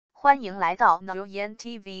欢迎来到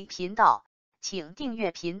NhaUyenTV 频道，请订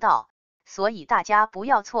阅频道，所以大家不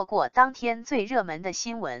要错过当天最热门的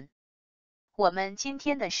新闻。我们今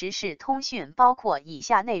天的时事通讯包括以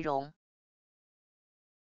下内容：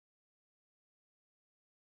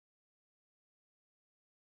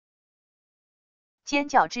尖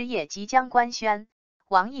叫之夜即将官宣，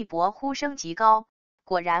王一博呼声极高，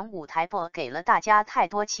果然舞台啵给了大家太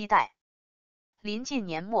多期待。临近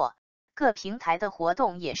年末，各平台的活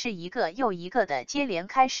动也是一个又一个的接连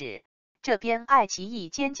开始。这边爱奇艺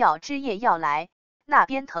尖叫之夜要来，那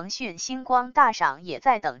边腾讯星光大赏也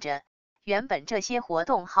在等着。原本这些活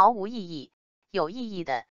动毫无意义，有意义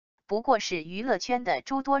的不过是娱乐圈的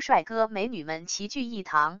诸多帅哥美女们齐聚一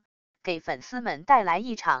堂，给粉丝们带来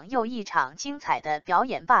一场又一场精彩的表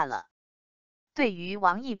演罢了。对于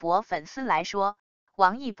王一博粉丝来说，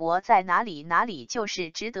王一博在哪里哪里就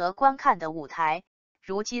是值得观看的舞台。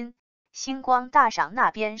如今星光大赏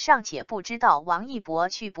那边尚且不知道王一博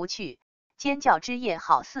去不去，尖叫之夜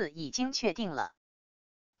好似已经确定了。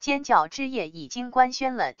尖叫之夜已经官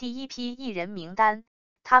宣了第一批艺人名单，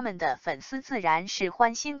他们的粉丝自然是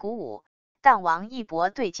欢欣鼓舞，但王一博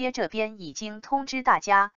对接这边已经通知大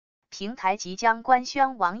家，平台即将官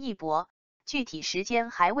宣王一博，具体时间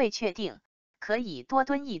还未确定，可以多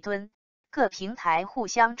蹲一蹲，各平台互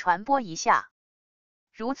相传播一下。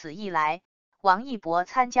如此一来，王一博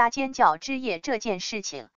参加尖叫之夜这件事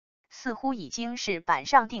情似乎已经是板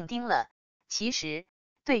上钉钉了。其实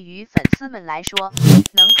对于粉丝们来说，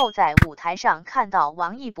能够在舞台上看到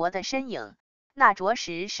王一博的身影，那着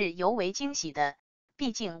实是尤为惊喜的，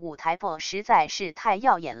毕竟舞台啵实在是太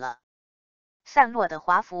耀眼了。散落的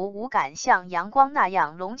华服舞感像阳光那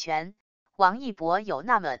样龙泉，王一博有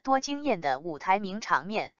那么多惊艳的舞台名场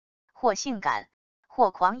面，或性感，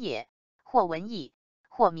或狂野，或文艺，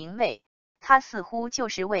或明媚，他似乎就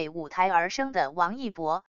是为舞台而生的王一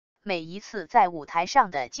博，每一次在舞台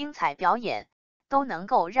上的精彩表演，都能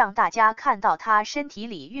够让大家看到他身体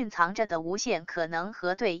里蕴藏着的无限可能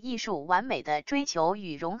和对艺术完美的追求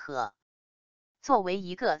与融合。作为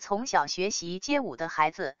一个从小学习街舞的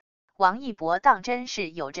孩子，王一博当真是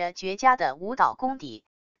有着绝佳的舞蹈功底，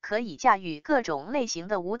可以驾驭各种类型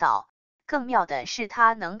的舞蹈。更妙的是，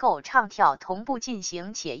他能够唱跳同步进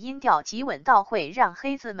行，且音调极稳到会让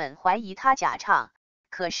黑子们怀疑他假唱。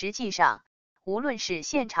可实际上，无论是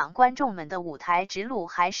现场观众们的舞台直录，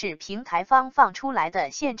还是平台方放出来的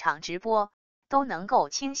现场直播，都能够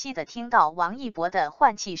清晰地听到王一博的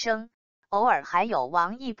换气声，偶尔还有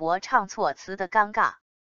王一博唱错词的尴尬。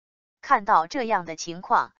看到这样的情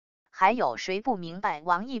况，还有谁不明白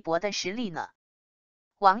王一博的实力呢？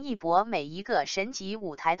王一博每一个神级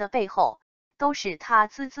舞台的背后，都是他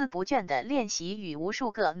孜孜不倦的练习与无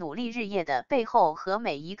数个努力日夜的背后，和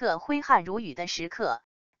每一个挥汗如雨的时刻。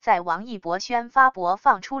在王一博宣发播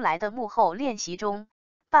放出来的幕后练习中，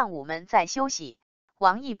伴舞们在休息，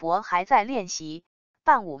王一博还在练习；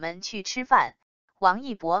伴舞们去吃饭，王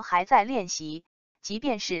一博还在练习。即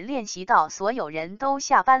便是练习到所有人都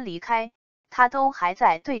下班离开，他都还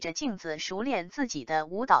在对着镜子熟练自己的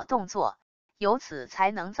舞蹈动作，由此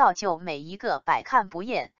才能造就每一个百看不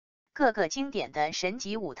厌、各个经典的神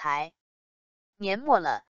级舞台。年末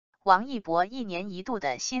了，王一博一年一度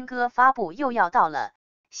的新歌发布又要到了。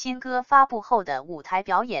新歌发布后的舞台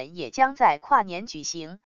表演也将在跨年举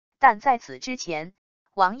行，但在此之前，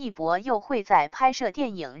王一博又会在拍摄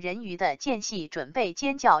电影《人鱼》的间隙准备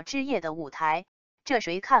尖叫之夜的舞台，这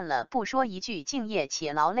谁看了不说一句敬业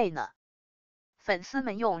且劳累呢？粉丝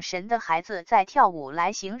们用神的孩子在跳舞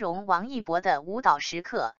来形容王一博的舞蹈时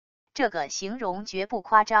刻，这个形容绝不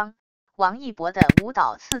夸张。王一博的舞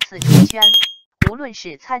蹈次次出圈，无论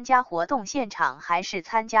是参加活动现场还是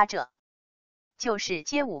参加就是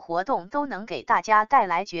街舞活动，都能给大家带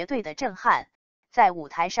来绝对的震撼。在舞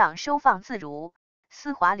台上收放自如，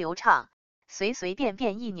丝滑流畅，随随便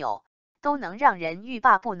便一扭都能让人欲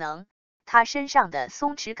罢不能。他身上的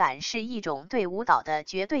松弛感是一种对舞蹈的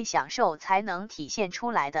绝对享受才能体现出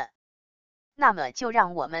来的。那么就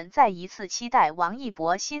让我们再一次期待王一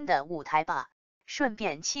博新的舞台吧，顺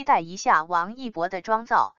便期待一下王一博的妆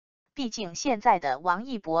造，毕竟现在的王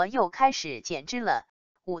一博又开始减脂了，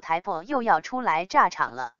舞台啵又要出来炸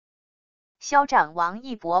场了。肖战王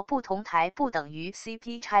一博不同台不等于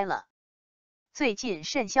CP 拆了。最近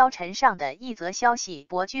甚嚣尘上的一则消息，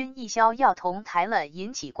博君一肖要同台了，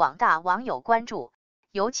引起广大网友关注。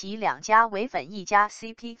尤其两家唯粉一家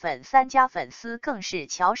CP 粉三家粉丝更是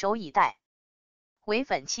翘首以待。唯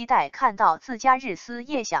粉期待看到自家日思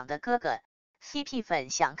夜想的哥哥，CP 粉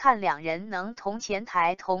想看两人能同前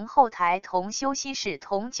台、同后台、同休息室、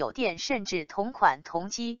同酒店，甚至同款同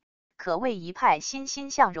机，可谓一派欣欣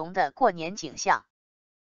向荣的过年景象。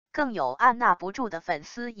更有按捺不住的粉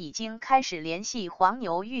丝已经开始联系黄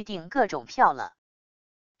牛预订各种票了。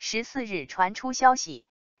14日传出消息，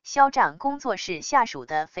肖战工作室下属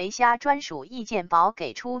的肥虾专属意见宝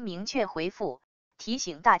给出明确回复，提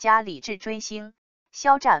醒大家理智追星，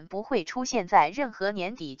肖战不会出现在任何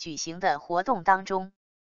年底举行的活动当中，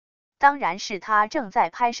当然是他正在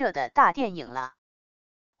拍摄的大电影了。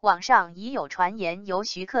网上已有传言，由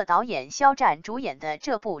徐克导演、肖战主演的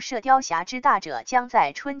这部《射雕侠之大者》将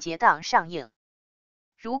在春节档上映。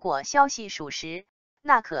如果消息属实，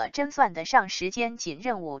那可真算得上时间紧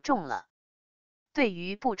任务重了。对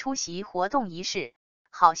于不出席活动一事，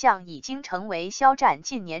好像已经成为肖战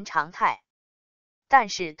近年常态。但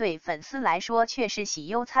是对粉丝来说却是喜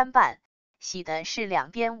忧参半，喜的是两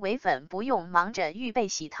边唯粉不用忙着预备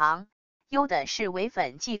喜糖，忧的是唯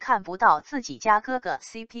粉既看不到自己家哥哥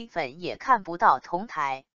CP 粉，也看不到同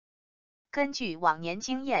台。根据往年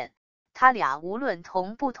经验，他俩无论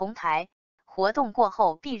同不同台，活动过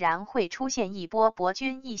后必然会出现一波博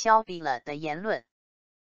君一肖比了的言论。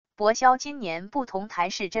博肖今年不同台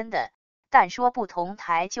是真的，但说不同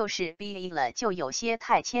台就是比了就有些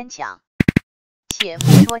太牵强。且不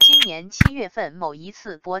说今年7月份某一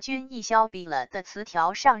次博君一肖比了的词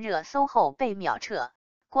条上热搜后被秒撤，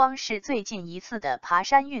光是最近一次的爬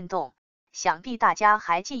山运动，想必大家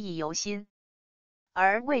还记忆犹新。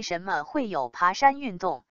而为什么会有爬山运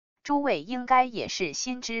动，诸位应该也是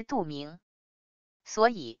心知肚明。所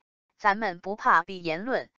以咱们不怕比言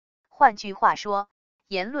论，换句话说，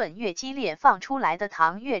言论越激烈，放出来的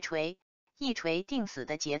糖越垂，一锤定死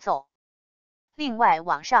的节奏。另外，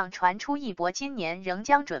网上传出一博今年仍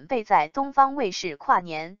将准备在东方卫视跨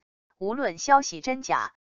年，无论消息真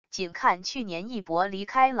假，仅看去年一博离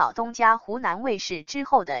开老东家湖南卫视之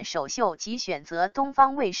后的首秀即选择东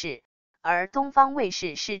方卫视，而东方卫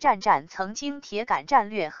视是战曾经铁杆战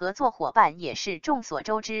略合作伙伴，也是众所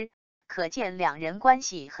周知，可见两人关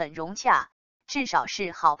系很融洽，至少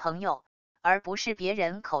是好朋友，而不是别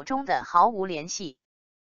人口中的毫无联系。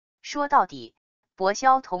说到底，博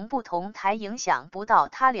肖同不同台影响不到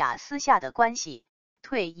他俩私下的关系，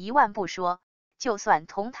退一万步说，就算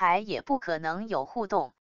同台也不可能有互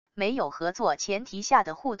动，没有合作前提下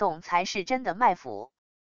的互动才是真的卖腐。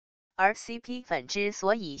而 CP 粉之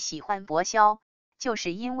所以喜欢博肖，就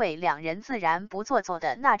是因为两人自然不做作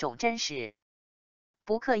的那种真实，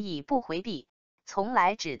不刻意不回避，从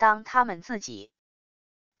来只当他们自己。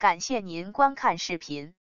感谢您观看视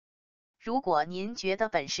频。如果您觉得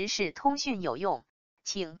本时事通讯有用，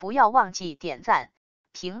请不要忘记点赞、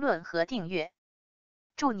评论和订阅。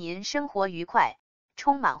祝您生活愉快，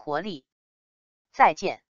充满活力。再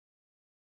见。